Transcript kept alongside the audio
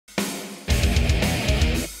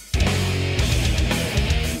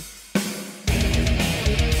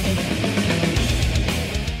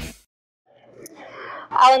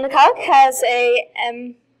Alan DeKok has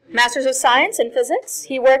a Master's of Science in Physics.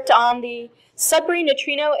 He worked on the Sudbury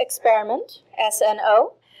Neutrino Experiment,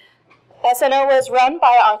 SNO. SNO was run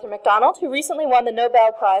by Arthur MacDonald, who recently won the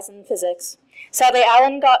Nobel Prize in Physics. Sadly,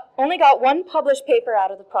 Alan only got one published paper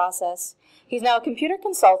out of the process. He's now a computer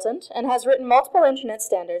consultant and has written multiple internet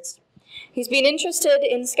standards. He's been interested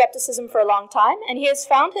in skepticism for a long time, and he has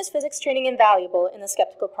found his physics training invaluable in the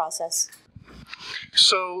skeptical process.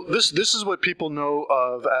 So this is what people know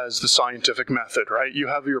of as the scientific method, right? You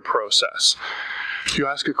have your process. You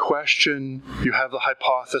ask a question, you have the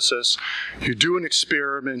hypothesis, you do an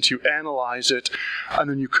experiment, you analyze it, and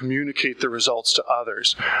then you communicate the results to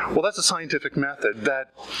others. Well, that's a scientific method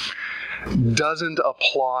that doesn't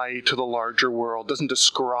apply to the larger world, doesn't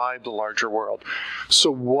describe the larger world.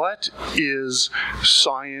 So what is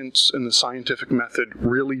science and the scientific method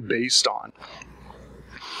really based on?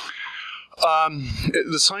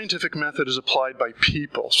 The scientific method is applied by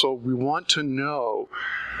people, so we want to know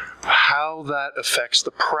how that affects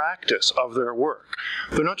the practice of their work.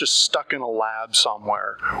 They're not just stuck in a lab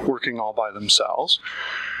somewhere working all by themselves.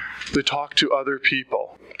 They talk to other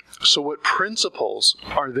people. So what principles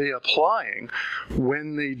are they applying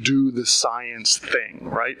when they do the science thing,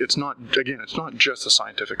 right? It's not just a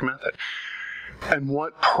scientific method. And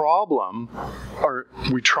what problem are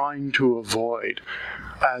we trying to avoid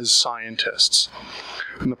as scientists?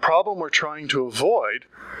 And the problem we're trying to avoid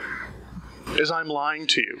is I'm lying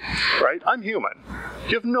to you, right? I'm human.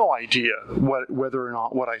 You have no idea whether or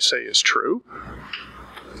not what I say is true.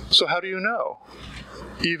 So how do you know?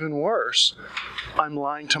 Even worse, I'm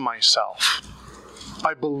lying to myself.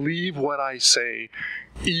 I believe what I say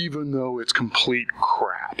even though it's complete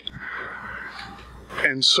crap.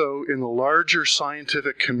 And so in the larger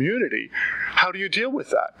scientific community, how do you deal with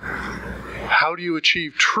that? How do you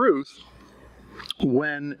achieve truth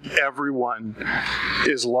when everyone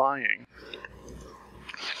is lying?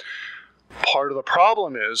 Part of the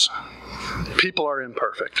problem is people are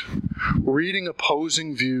imperfect. Reading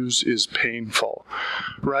opposing views is painful,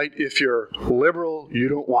 right? If you're liberal, you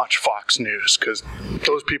don't watch Fox News because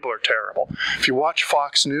those people are terrible. If you watch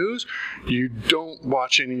Fox News, you don't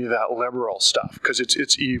watch any of that liberal stuff because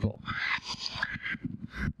it's evil.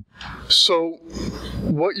 So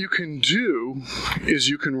what you can do is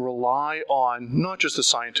you can rely on not just the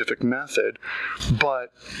scientific method,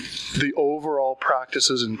 but the overall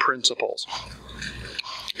practices and principles.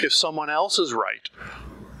 If someone else is right,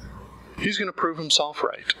 he's going to prove himself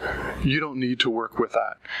right. You don't need to work with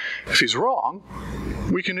that. If he's wrong,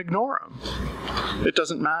 we can ignore him. It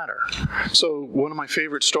doesn't matter. So one of my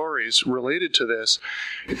favorite stories related to this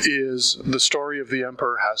is the story of the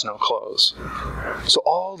emperor has no clothes. So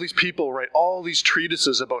all these people write all these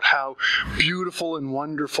treatises about how beautiful and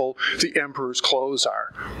wonderful the emperor's clothes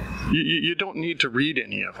are. You don't need to read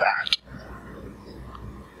any of that.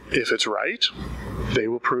 If it's right, they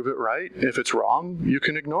will prove it right. If it's wrong, you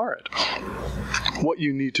can ignore it. What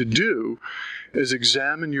you need to do is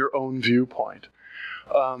examine your own viewpoint.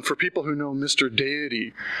 For people who know Mr.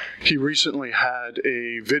 Deity, he recently had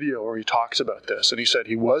a video where he talks about this, and he said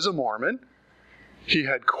he was a Mormon, he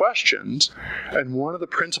had questions, and one of the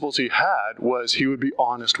principles he had was he would be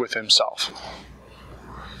honest with himself.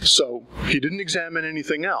 So he didn't examine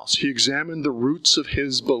anything else. He examined the roots of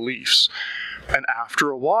his beliefs. And after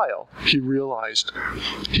a while, he realized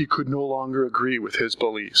he could no longer agree with his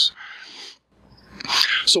beliefs.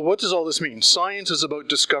 So what does all this mean? Science is about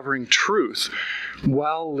discovering truth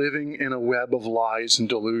while living in a web of lies and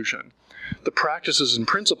delusion. The practices and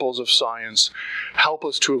principles of science help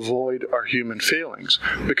us to avoid our human failings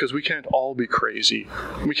because we can't all be crazy.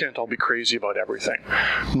 We can't all be crazy about everything.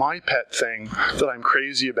 My pet thing that I'm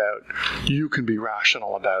crazy about, you can be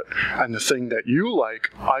rational about. And the thing that you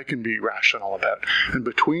like, I can be rational about. And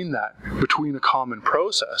between a common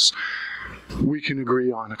process, we can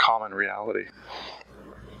agree on a common reality.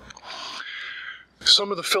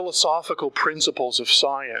 Some of the philosophical principles of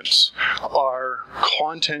science are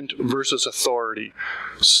content versus authority,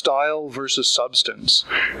 style versus substance,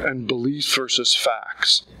 and belief versus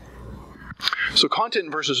facts. So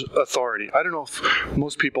content versus authority. I don't know if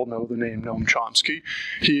most people know the name Noam Chomsky.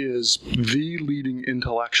 He is the leading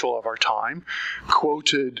intellectual of our time,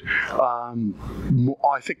 quoted,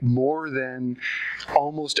 I think more than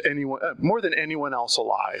anyone else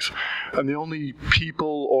alive. And the only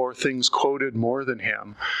people or things quoted more than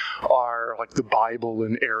him are like the Bible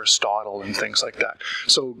and Aristotle and things like that.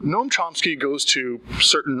 So Noam Chomsky goes to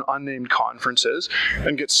certain unnamed conferences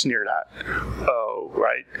and gets sneered at. Oh,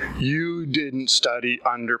 right. You didn't study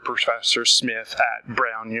under Professor Smith at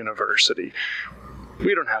Brown University.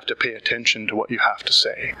 We don't have to pay attention to what you have to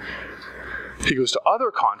say. He goes to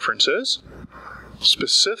other conferences,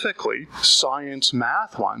 specifically science,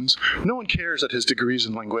 math ones. No one cares that his degree's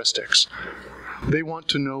in linguistics. They want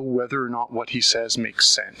to know whether or not what he says makes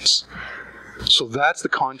sense. So that's the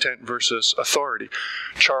content versus authority.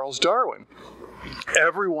 Charles Darwin.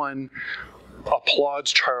 Everyone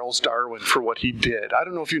applauds Charles Darwin for what he did. I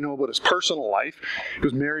don't know if you know about his personal life. He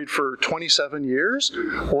was married for 27 years,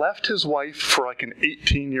 left his wife for like an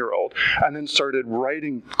 18-year-old, and then started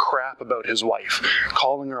writing crap about his wife,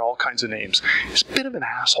 calling her all kinds of names. He's a bit of an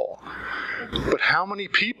asshole. But how many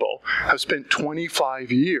people have spent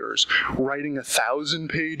 25 years writing a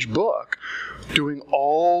 1,000-page book, doing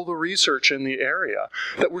all the research in the area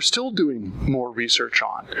that we're still doing more research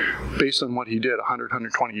on based on what he did 100,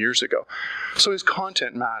 120 years ago? So his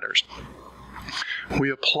content matters. We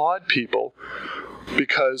applaud people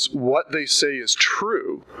because what they say is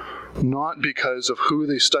true, not because of who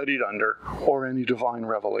they studied under or any divine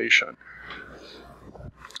revelation.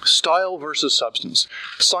 Style versus substance.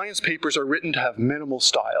 Science papers are written to have minimal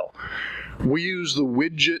style. We use the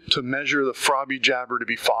widget to measure the Frobby Jabber to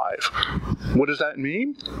be 5. What does that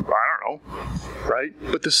mean? I don't know, right?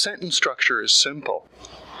 But the sentence structure is simple.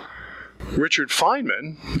 Richard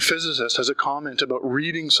Feynman, physicist, has a comment about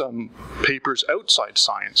reading some papers outside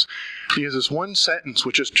science. He has this one sentence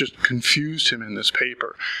which has just confused him in this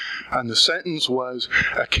paper. And the sentence was,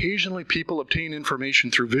 occasionally people obtain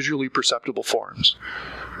information through visually perceptible forms.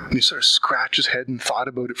 And he sort of scratched his head and thought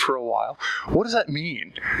about it for a while. What does that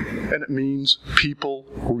mean? And it means people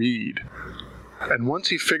read. And once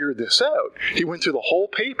he figured this out, he went through the whole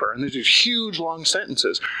paper, and there's these huge long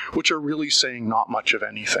sentences, which are really saying not much of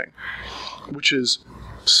anything, which is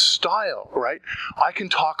style, right? I can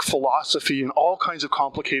talk philosophy and all kinds of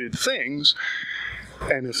complicated things,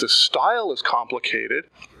 and if the style is complicated,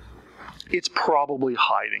 it's probably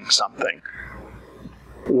hiding something.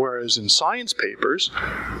 Whereas in science papers,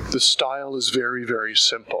 the style is very, very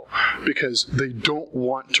simple because they don't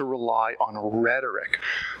want to rely on rhetoric.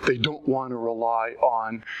 They don't want to rely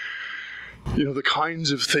on, the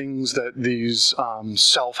kinds of things that these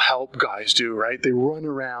self-help guys do, right? They run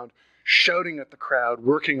around shouting at the crowd,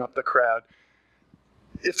 working up the crowd.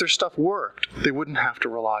 If their stuff worked, they wouldn't have to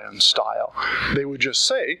rely on style. They would just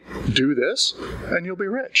say, do this, and you'll be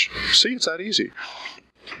rich. See, it's that easy.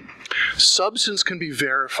 Substance can be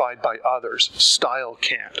verified by others. Style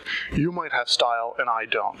can't. You might have style and I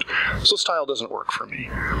don't. So style doesn't work for me.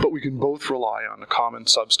 But we can both rely on a common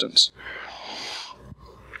substance.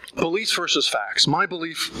 Beliefs versus facts. My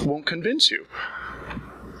belief won't convince you.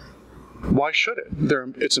 Why should it?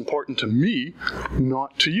 It's important to me,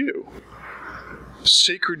 not to you.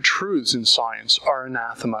 Sacred truths in science are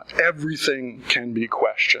anathema. Everything can be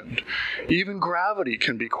questioned. Even gravity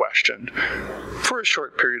can be questioned for a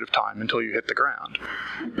short period of time until you hit the ground,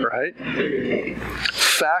 right?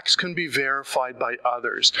 Facts can be verified by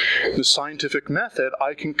others. The scientific method,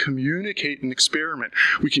 I can communicate an experiment.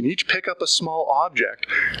 We can each pick up a small object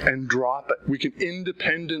and drop it. We can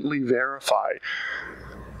independently verify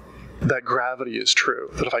that gravity is true.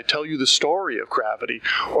 That if I tell you the story of gravity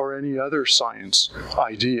or any other science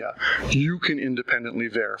idea, you can independently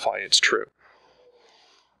verify it's true.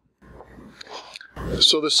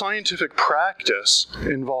 So the scientific practice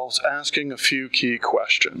involves asking a few key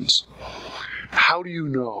questions. How do you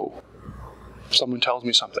know? Someone tells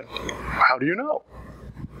me something. How do you know?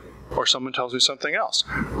 Or someone tells me something else.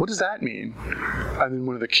 What does that mean? And then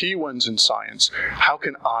one of the key ones in science, how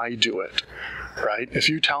can I do it? Right? If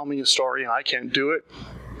you tell me a story and I can't do it,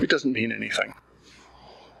 it doesn't mean anything.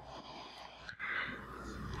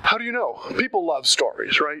 How do you know? People love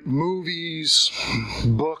stories, right? Movies,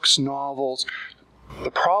 books, novels.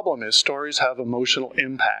 The problem is stories have emotional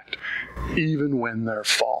impact, even when they're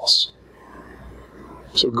false.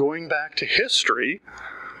 So going back to history,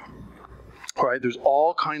 right, there's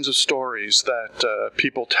all kinds of stories that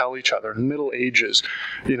people tell each other. In the Middle Ages,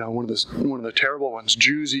 one of the terrible ones,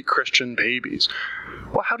 Jews eat Christian babies.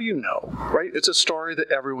 Well, how do you know, right? It's a story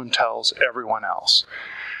that everyone tells everyone else.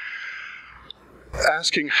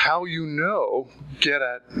 Asking how you know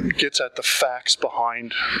gets at the facts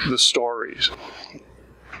behind the stories.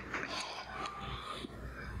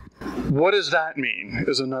 What does that mean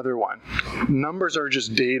is another one. Numbers are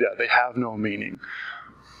just data. They have no meaning.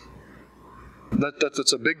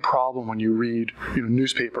 That's a big problem when you read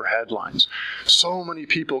newspaper headlines. So many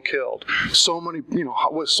people killed. So many,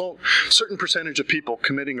 certain percentage of people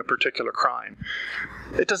committing a particular crime.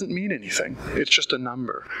 It doesn't mean anything. It's just a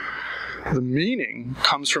number. The meaning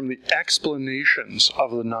comes from the explanations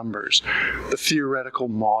of the numbers, the theoretical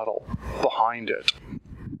model behind it.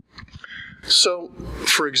 So,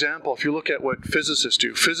 for example, if you look at what physicists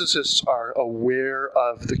do, physicists are aware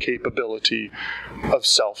of the capability of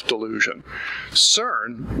self-delusion.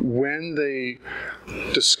 CERN, when they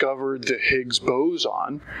discovered the Higgs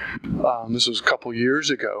boson, this was a couple years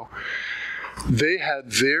ago, they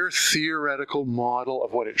had their theoretical model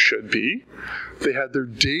of what it should be. They had their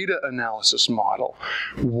data analysis model.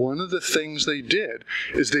 One of the things they did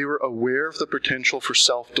is they were aware of the potential for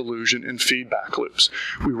self-delusion and feedback loops.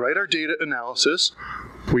 We write our data analysis,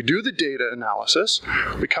 we do the data analysis,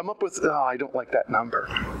 we come up with, oh, I don't like that number,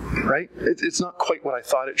 right? It's not quite what I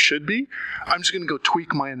thought it should be. I'm just going to go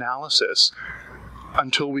tweak my analysis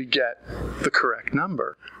until we get the correct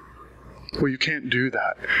number. Well, you can't do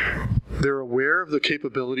that. They're aware of the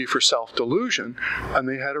capability for self-delusion, and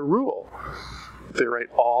they had a rule. They write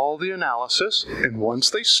all the analysis, and once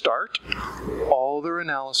they start, all their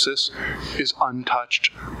analysis is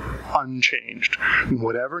untouched, unchanged. And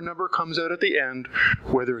whatever number comes out at the end,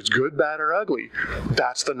 whether it's good, bad, or ugly,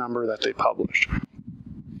 that's the number that they published.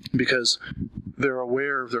 Because they're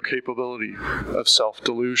aware of their capability of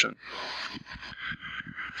self-delusion.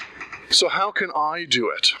 So how can I do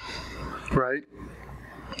it? Right?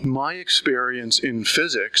 My experience in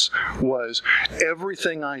physics was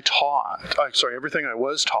everything I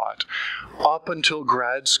was taught up until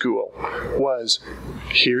grad school was,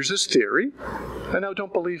 here's this theory, and now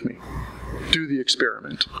don't believe me. Do the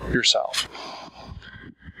experiment yourself.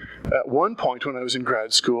 At one point when I was in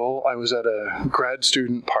grad school, I was at a grad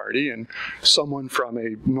student party, and someone from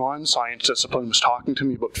a non-science discipline was talking to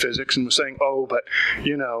me about physics and was saying, oh, but,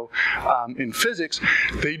 you know, in physics,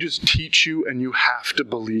 they just teach you and you have to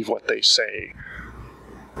believe what they say.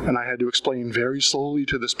 And I had to explain very slowly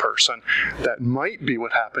to this person that might be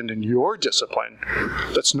what happened in your discipline.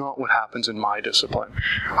 That's not what happens in my discipline.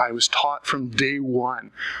 I was taught from day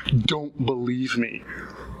one, don't believe me.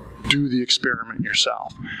 Do the experiment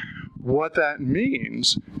yourself. What that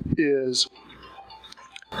means is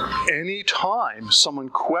anytime someone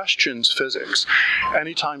questions physics,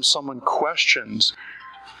 anytime someone questions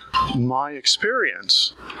my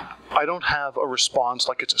experience, I don't have a response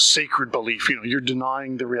like it's a sacred belief. You know, you're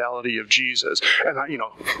denying the reality of Jesus. And,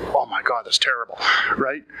 oh my God, that's terrible,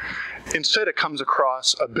 right? Instead, it comes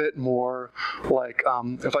across a bit more like,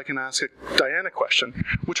 if I can ask Diane a question,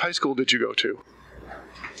 which high school did you go to?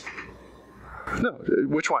 No,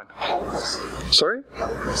 which one? Sorry?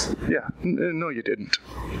 Yeah, no you didn't,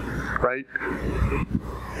 right?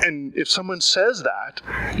 And if someone says that,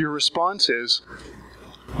 your response is,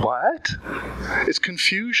 what? It's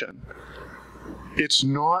confusion. It's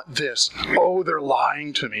not this, oh, they're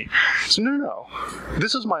lying to me. So, no,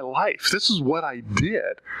 this is my life. This is what I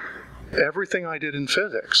did. Everything I did in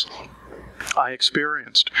physics, I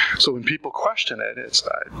experienced. So when people question it, it's,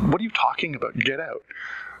 what are you talking about? Get out,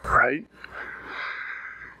 right?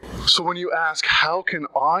 So when you ask, how can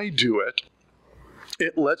I do it?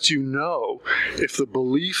 It lets you know if the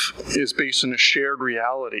belief is based on a shared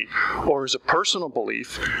reality or is a personal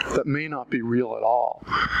belief that may not be real at all.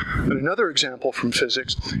 And another example from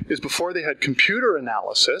physics is before they had computer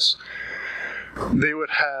analysis, they would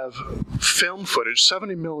have film footage,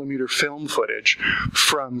 70 millimeter film footage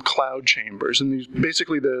from cloud chambers. And these,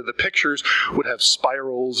 basically the pictures would have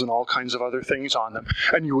spirals and all kinds of other things on them.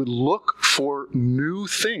 And you would look for new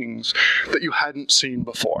things that you hadn't seen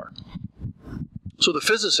before. So the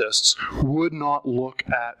physicists would not look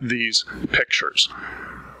at these pictures.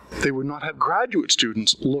 They would not have graduate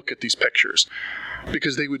students look at these pictures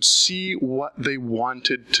because they would see what they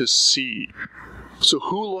wanted to see. So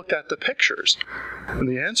who looked at the pictures? And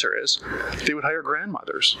the answer is they would hire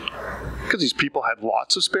grandmothers because these people had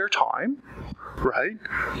lots of spare time, right?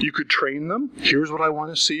 You could train them. Here's what I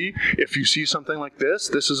want to see. If you see something like this,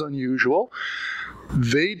 this is unusual.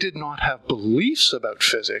 They did not have beliefs about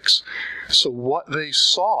physics, so what they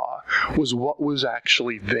saw was what was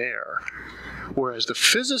actually there. Whereas the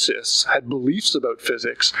physicists had beliefs about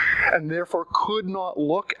physics and therefore could not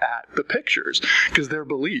look at the pictures because their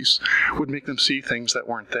beliefs would make them see things that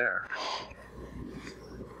weren't there.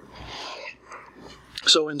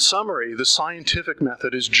 So in summary, the scientific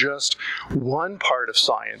method is just one part of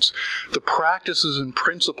science. The practices and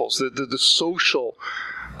principles, the social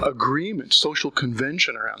agreement, social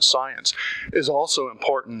convention around science is also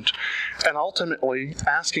important. And ultimately,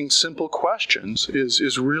 asking simple questions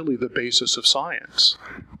is really the basis of science.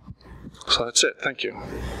 So that's it. Thank you.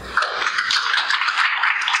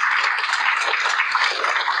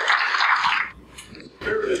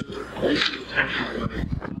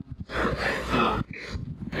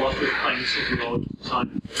 Lots of claims to knowledge of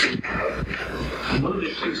science. One of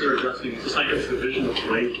the things they're addressing is the scientific division of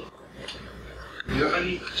labor. Do you have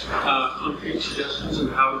any concrete suggestions on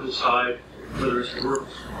how to decide whether it's worth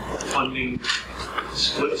funding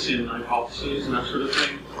splits in hypotheses and that sort of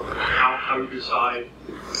thing? How you decide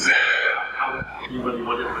whether you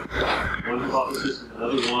want one hypothesis and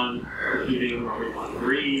another one, repeating, or we want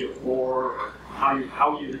 3 or 4, or how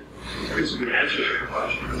you basically answer the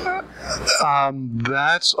question?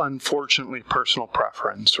 That's unfortunately personal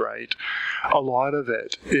preference, right? A lot of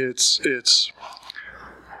it's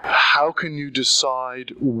how can you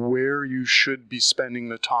decide where you should be spending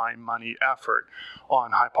the time, money, effort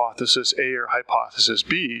on hypothesis A or hypothesis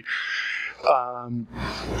B?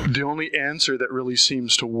 The only answer that really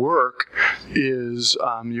seems to work is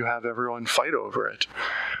you have everyone fight over it.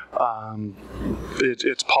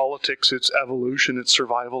 It's politics, it's evolution, it's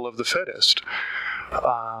survival of the fittest.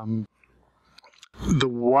 The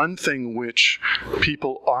one thing which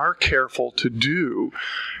people are careful to do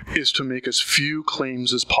is to make as few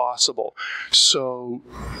claims as possible. So,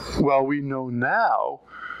 while we know now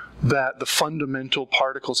that the fundamental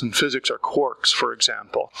particles in physics are quarks, for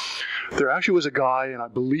example, there actually was a guy in, I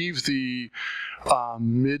believe, the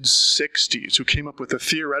mid-60s who came up with a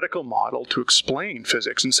theoretical model to explain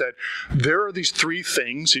physics and said, there are these 3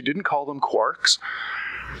 things. He didn't call them quarks.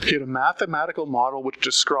 He had a mathematical model which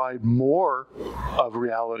described more of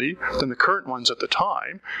reality than the current ones at the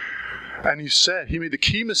time. And he said, he made the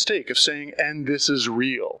key mistake of saying, and this is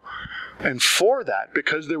real. And for that,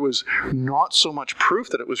 because there was not so much proof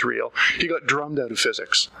that it was real, he got drummed out of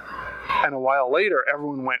physics. And a while later,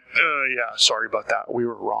 everyone went, yeah, sorry about that, we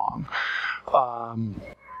were wrong.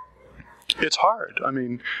 It's hard. I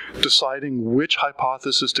mean, deciding which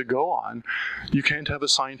hypothesis to go on, you can't have a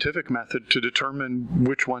scientific method to determine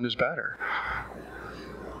which one is better.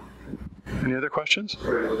 Any other questions?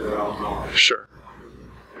 Sure.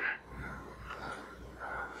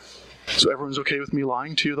 So everyone's okay with me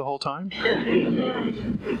lying to you the whole time?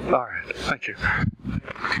 All right, thank you.